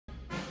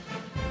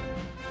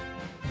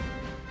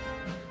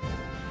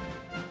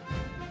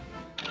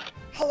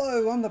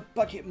Hello, I'm the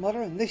Budget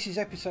Modder and this is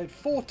episode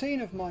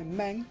 14 of my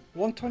Meng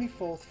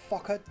 124th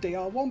Fokker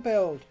Dr.1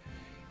 build.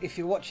 If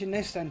you're watching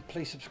this, then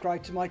please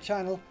subscribe to my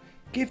channel,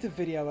 give the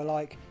video a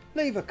like,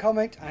 leave a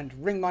comment and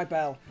ring my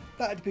bell.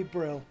 That'd be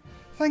brill.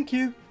 Thank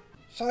you.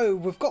 So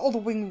we've got all the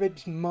wing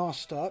ribs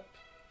masked up.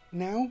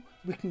 Now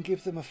we can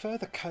give them a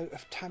further coat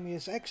of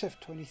Tamiya's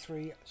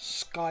XF23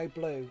 Sky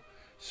Blue.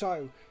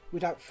 So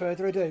without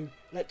further ado,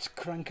 let's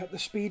crank up the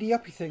speedy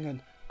uppy thing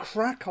and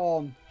crack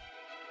on.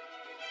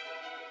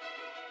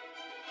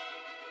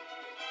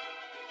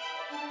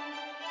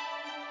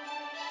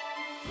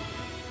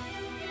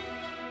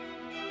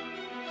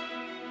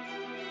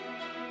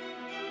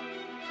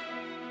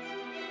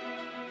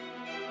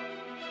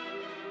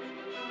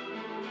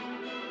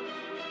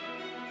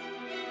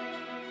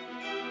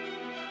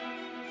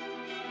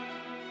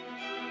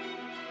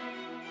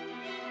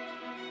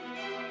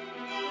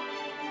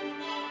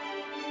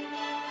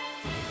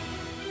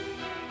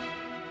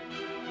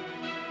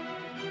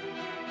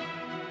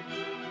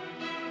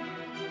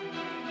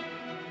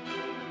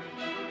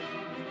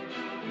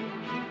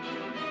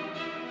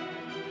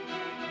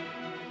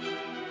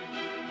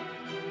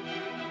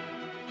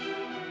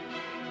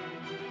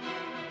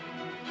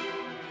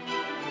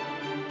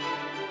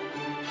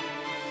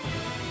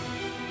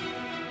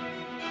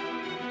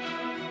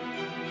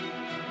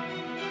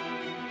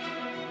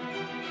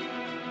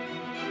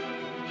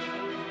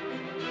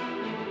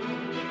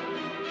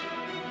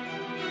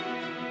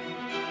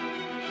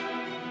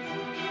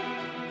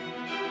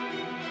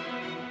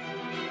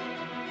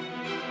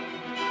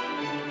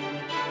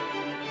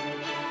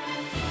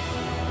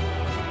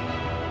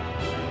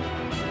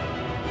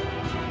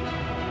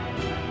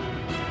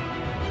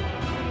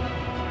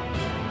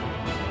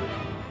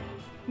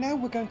 Now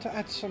we're going to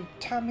add some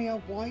Tamiya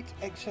White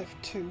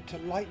XF2 to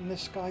lighten the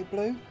sky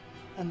blue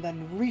and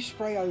then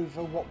respray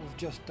over what we've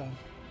just done,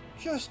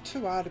 just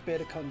to add a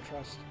bit of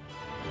contrast.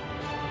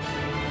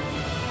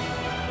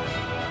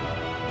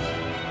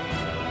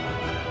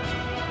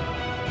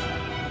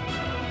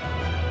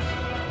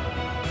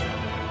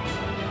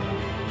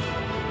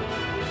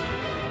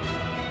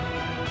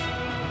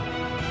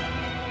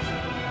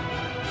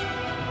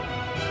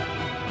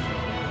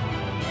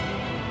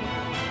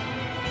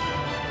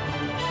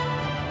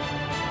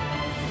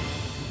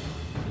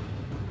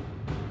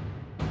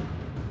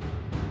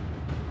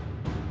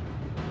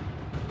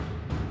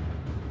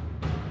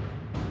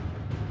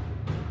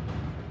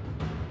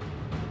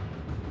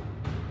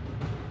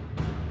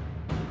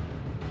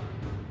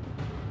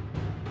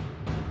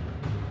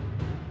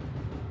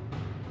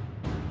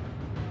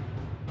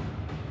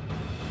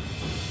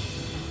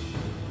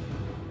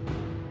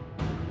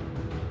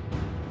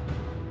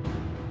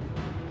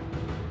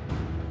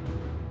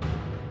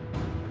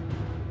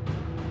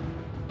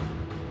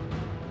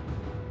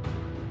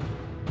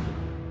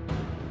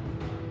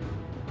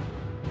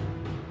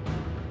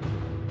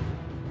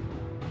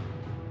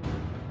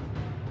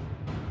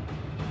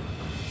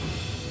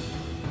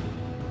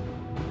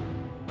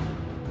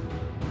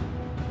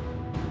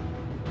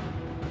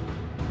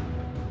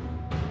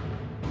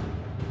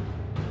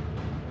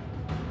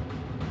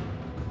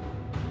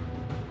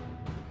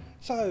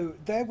 So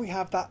there we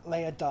have that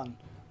layer done.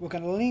 We're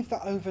going to leave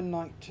that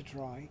overnight to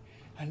dry,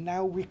 and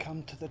now we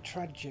come to the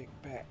tragic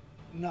bit.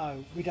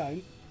 No, we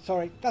don't.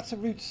 Sorry, that's a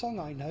rude song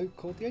I know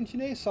called the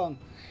Engineer Song.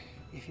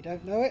 If you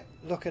don't know it,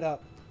 look it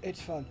up.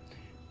 It's fun.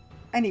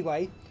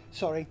 Anyway,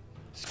 sorry,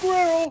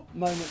 squirrel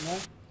moment there.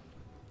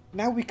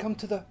 Now we come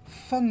to the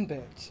fun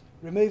bit,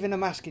 removing the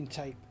masking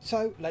tape.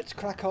 So let's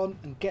crack on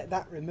and get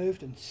that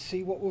removed and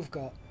see what we've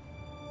got.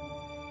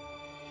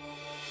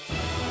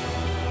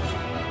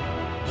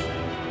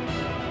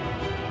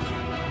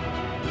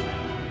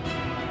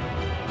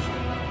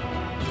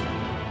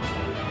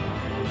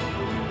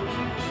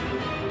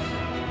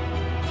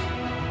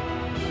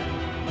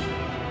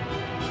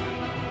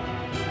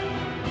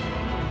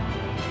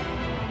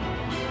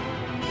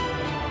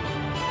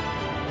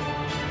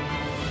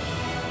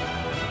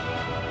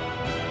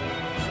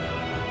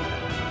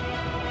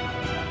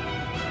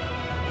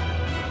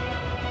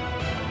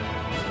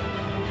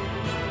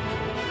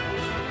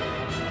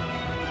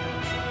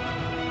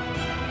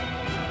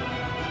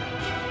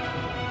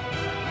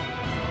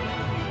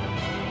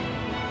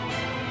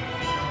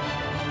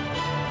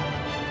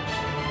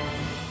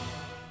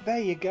 There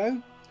you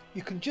go,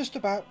 you can just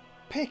about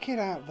pick it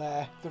out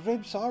there. The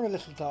ribs are a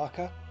little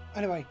darker.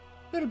 Anyway,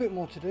 a little bit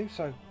more to do,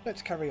 so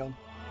let's carry on.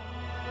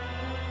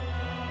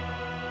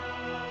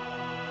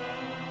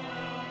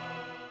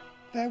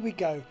 There we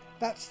go,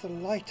 that's the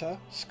lighter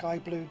sky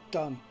blue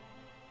done.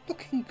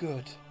 Looking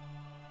good.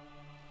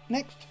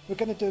 Next we're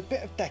going to do a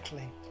bit of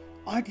decaling.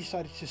 I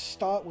decided to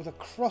start with the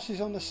crosses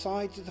on the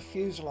sides of the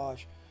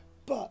fuselage,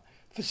 but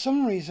for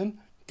some reason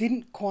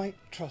didn't quite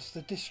trust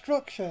the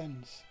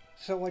destructions.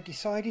 So I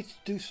decided to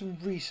do some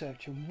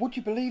research, and would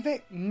you believe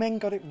it? Meng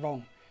got it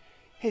wrong.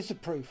 Here's the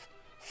proof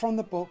from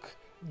the book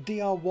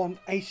Dr.1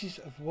 Aces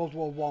of World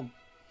War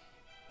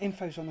I.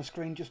 Info's on the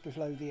screen just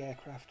below the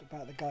aircraft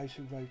about the guys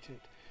who wrote it.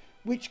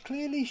 which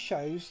clearly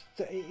shows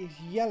that it is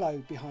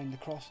yellow behind the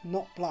cross,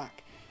 not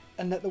black,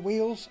 and that the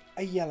wheels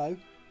are yellow,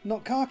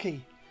 not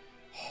khaki.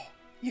 Oh,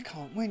 you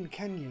can't win,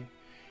 can you?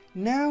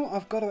 Now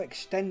I've got to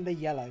extend the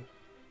yellow.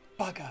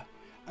 Bugger,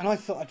 and I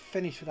thought I'd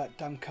finish with that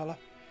damn colour.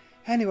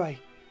 Anyway,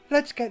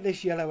 let's get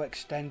this yellow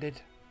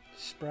extended.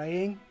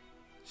 Spraying,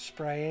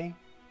 spraying,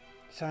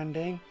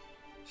 sanding,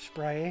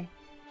 spraying.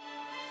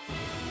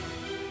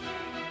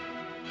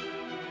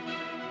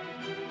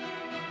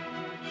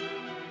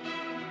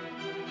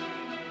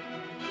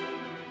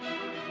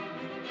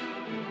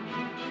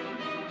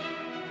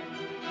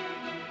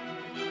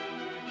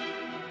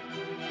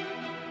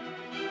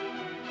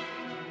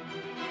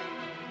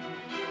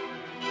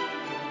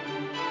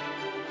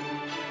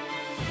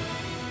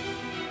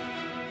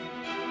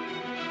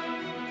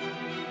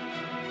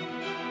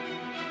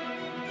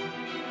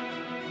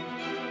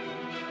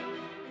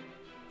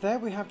 There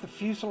we have the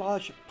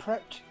fuselage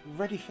prepped,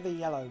 ready for the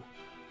yellow.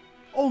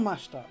 All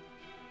mashed up.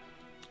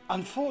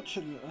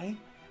 Unfortunately,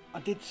 I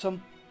did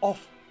some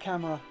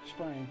off-camera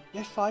spraying.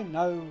 Yes, I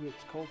know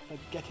it's called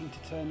forgetting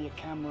to turn your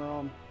camera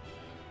on.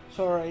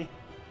 Sorry.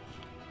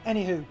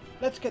 Anywho,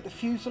 let's get the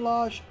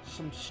fuselage,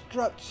 some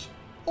struts,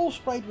 all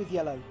sprayed with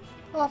yellow,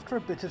 after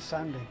a bit of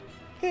sanding.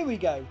 Here we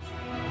go.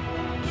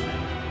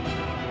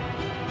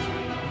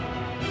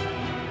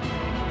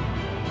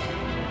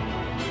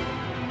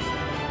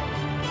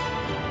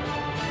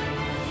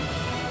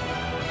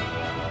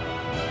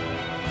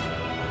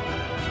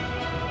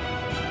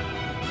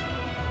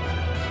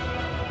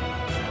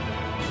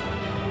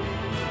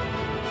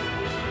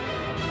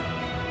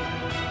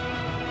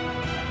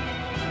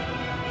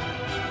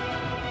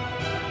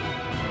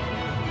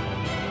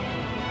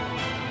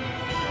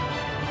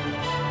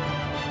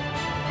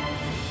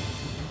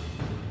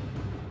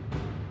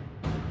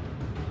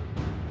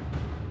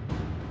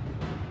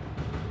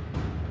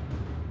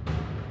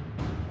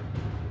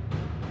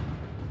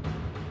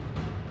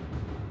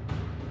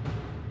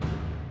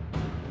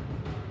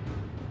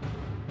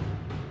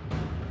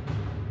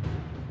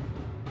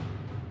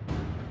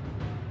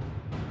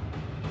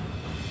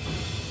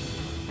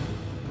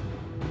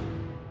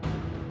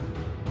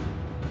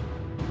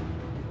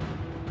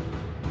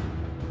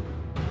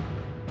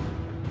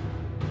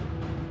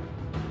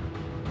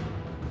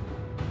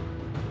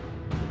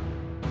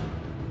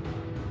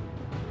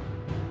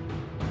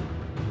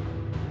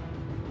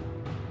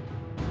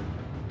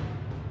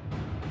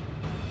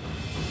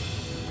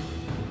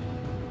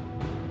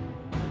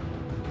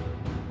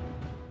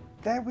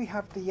 There we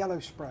have the yellow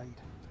sprayed.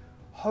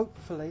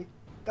 Hopefully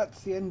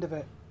that's the end of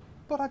it,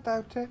 but I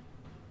doubt it.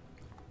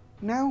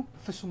 Now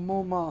for some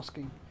more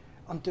masking.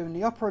 I'm doing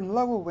the upper and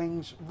lower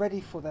wings ready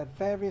for their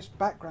various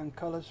background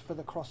colours for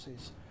the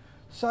crosses.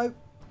 So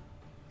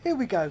here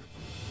we go.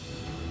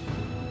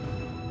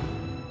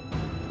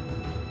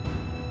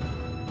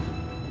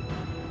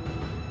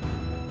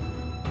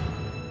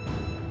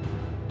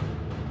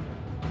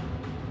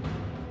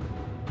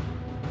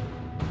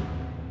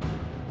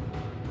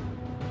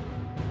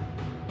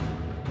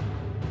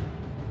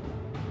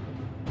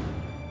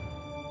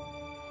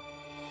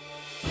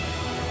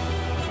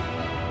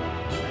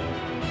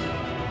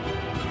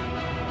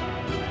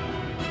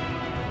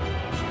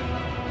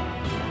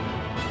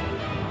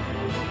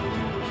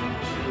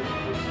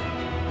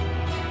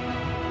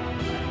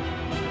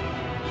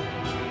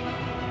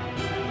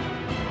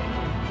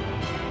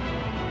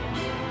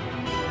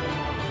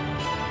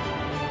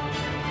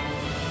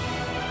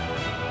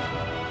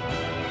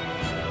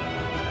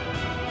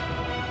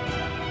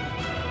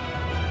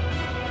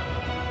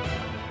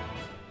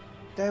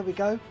 There we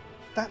go,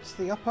 that's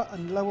the upper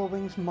and lower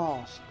wings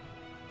masked.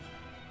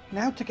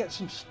 Now to get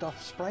some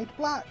stuff sprayed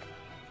black.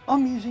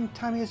 I'm using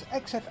Tamiya's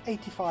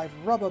XF85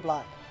 rubber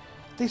black.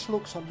 This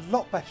looks a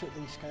lot better at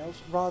these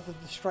scales rather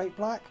than straight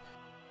black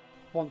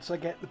once I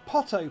get the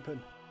pot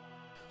open.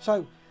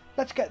 So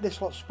let's get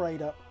this lot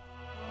sprayed up.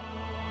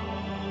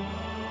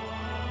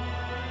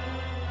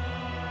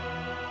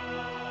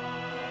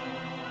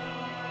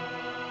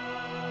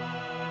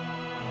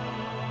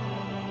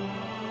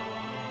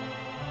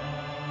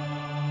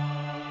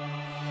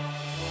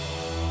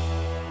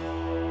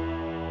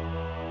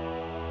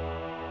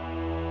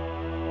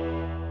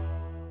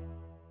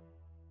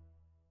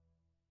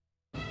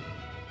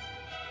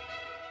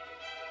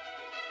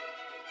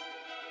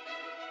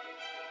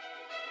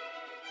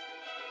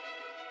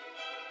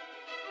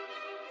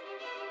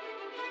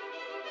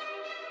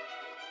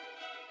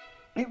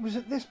 It was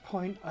at this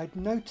point I'd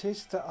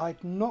noticed that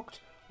I'd knocked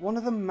one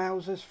of the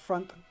Mauser's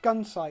front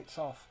gun sights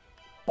off.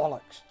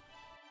 Bollocks.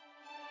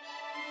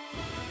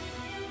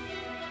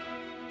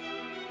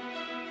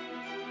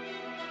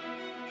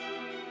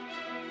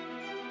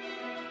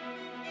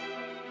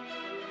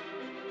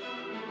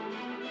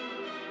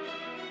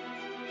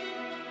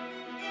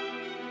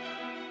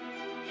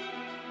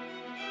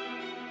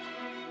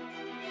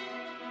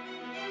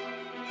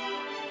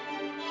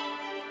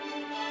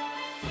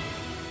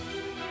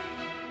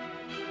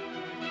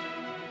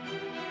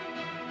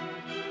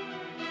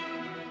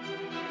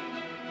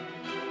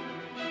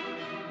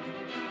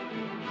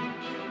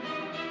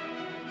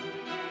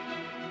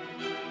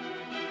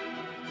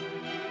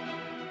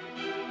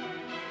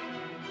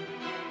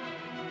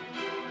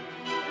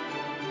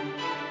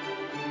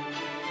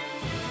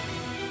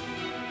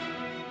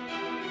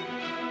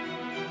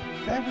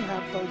 There we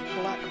have those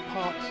black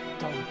parts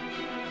done.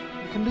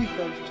 We can leave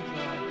those to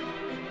dry.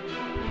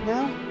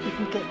 Now we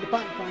can get the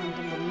background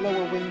and the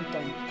lower wing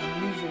done.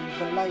 I'm using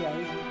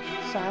Vallejo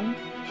Sand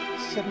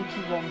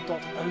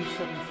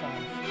 71.075.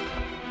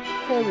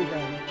 Here we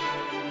go.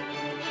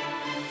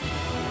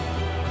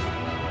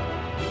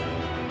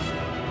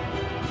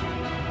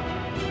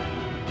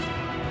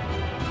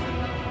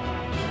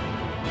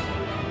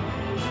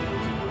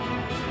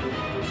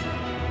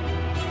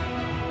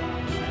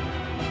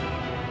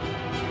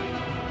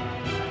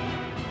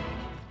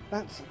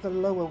 That's the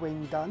lower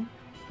wing done.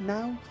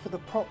 Now for the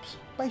props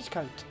base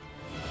coat.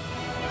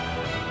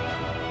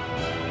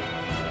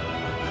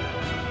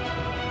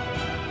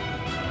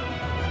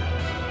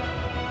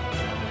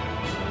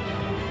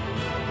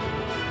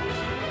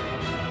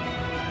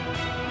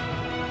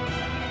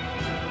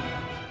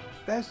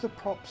 There's the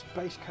props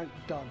base coat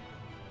done.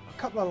 A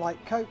couple of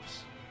light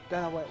coats,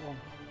 then a wet one.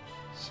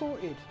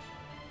 Sorted.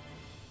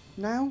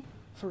 Now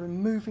for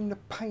removing the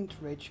paint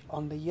ridge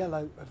on the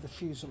yellow of the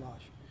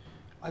fuselage.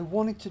 I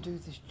wanted to do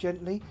this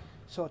gently,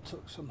 so I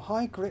took some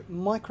high grip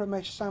micro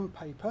mesh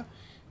sandpaper,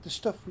 the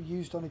stuff we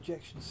used on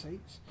ejection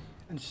seats,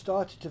 and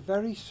started to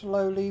very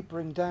slowly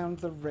bring down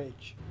the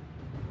ridge.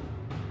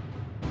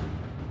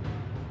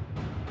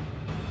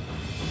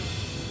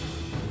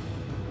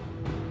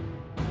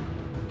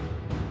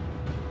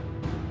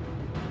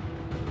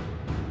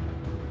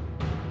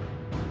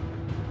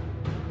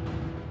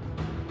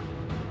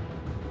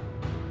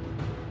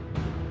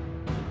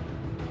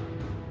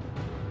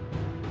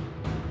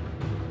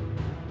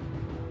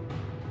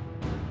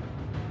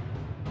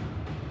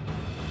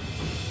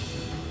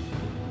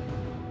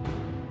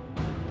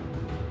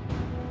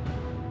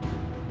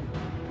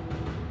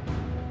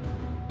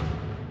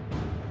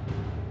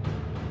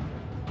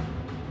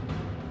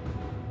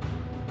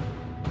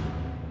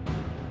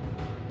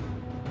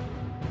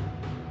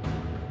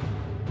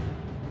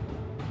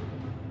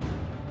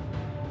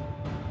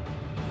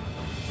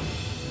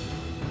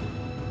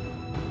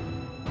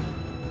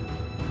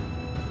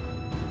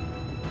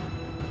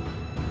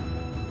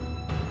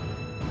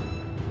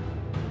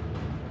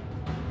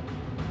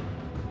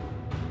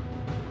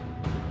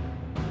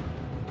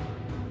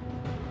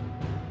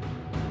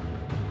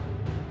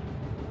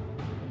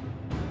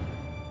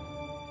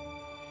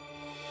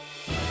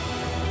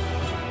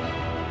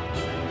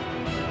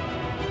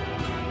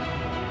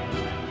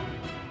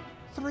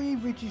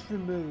 Ridges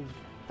removed.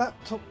 That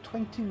took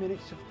 20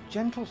 minutes of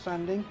gentle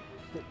sanding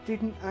that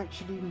didn't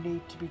actually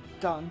need to be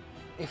done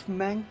if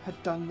Meng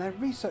had done their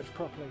research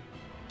properly.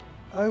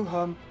 Oh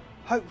hum,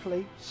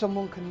 hopefully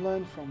someone can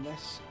learn from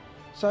this.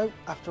 So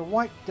after a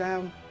wipe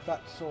down,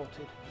 that's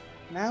sorted.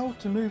 Now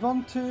to move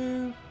on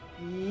to,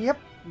 yep,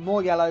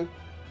 more yellow.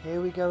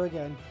 Here we go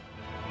again.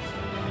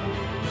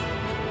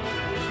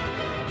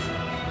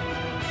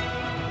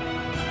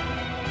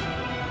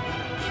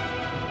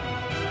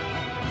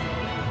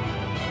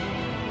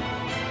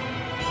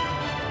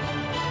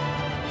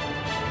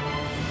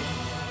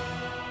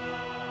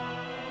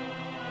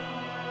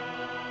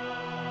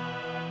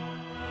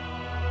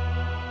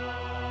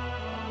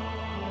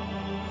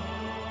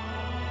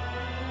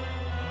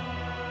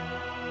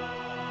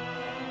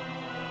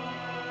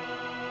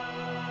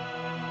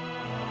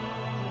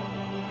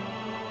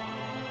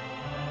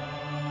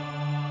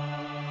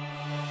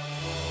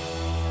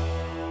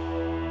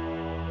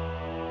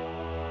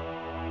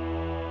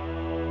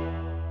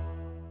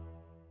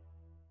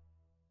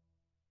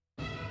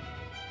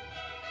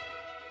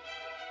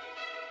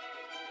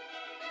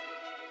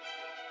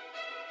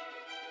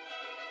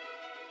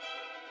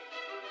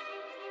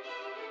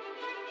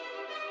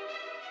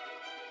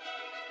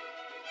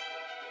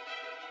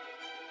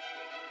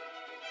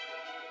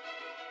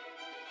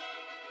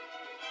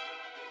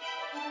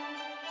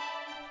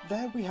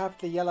 There we have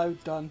the yellow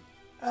done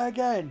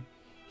again.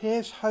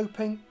 Here's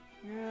hoping.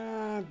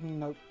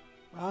 Nope.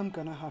 I'm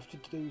gonna have to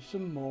do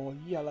some more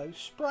yellow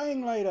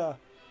spraying later.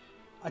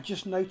 I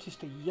just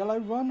noticed a yellow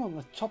run on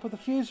the top of the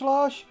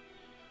fuselage.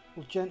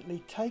 We'll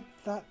gently take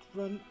that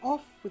run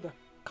off with a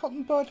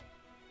cotton bud.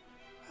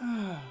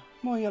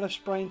 More yellow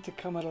spraying to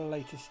come at a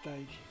later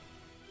stage.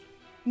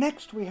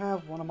 Next we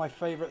have one of my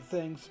favourite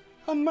things,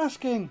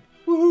 unmasking.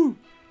 Woohoo!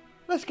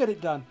 Let's get it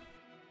done.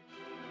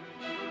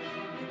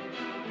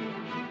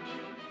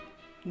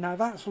 Now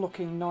that's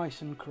looking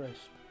nice and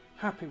crisp.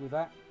 Happy with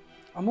that.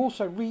 I'm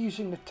also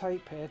reusing the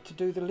tape here to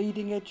do the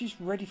leading edges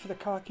ready for the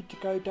car kit to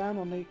go down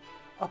on the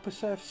upper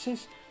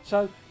surfaces.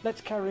 So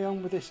let's carry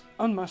on with this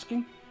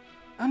unmasking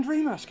and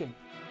remasking.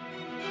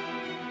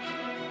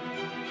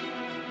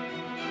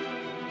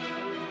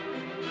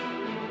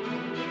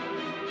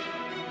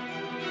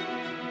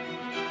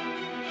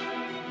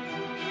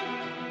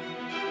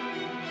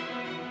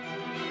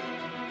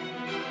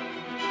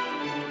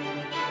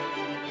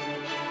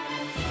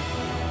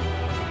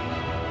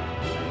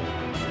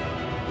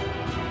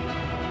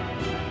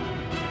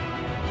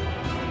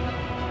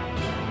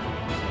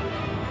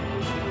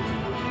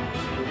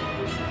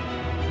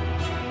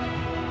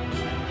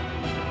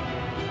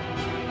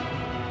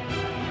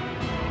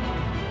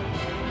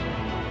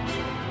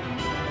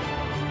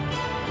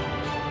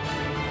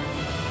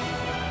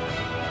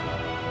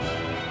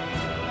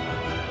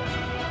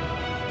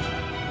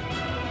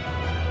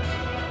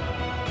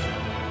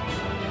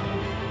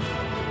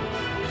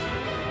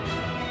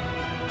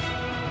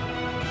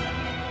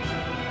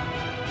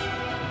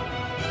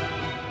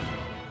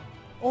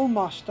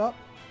 masked up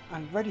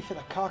and ready for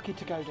the khaki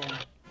to go down.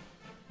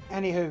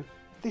 Anywho,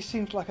 this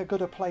seems like a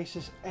good a place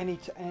as any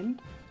to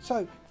end.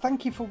 So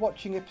thank you for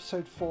watching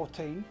episode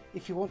 14.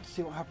 If you want to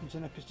see what happens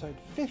in episode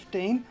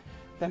 15,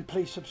 then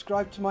please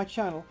subscribe to my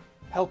channel,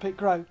 help it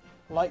grow,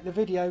 like the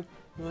video,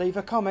 leave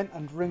a comment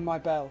and ring my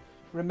bell.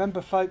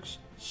 Remember folks,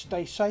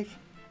 stay safe,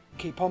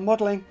 keep on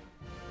modelling.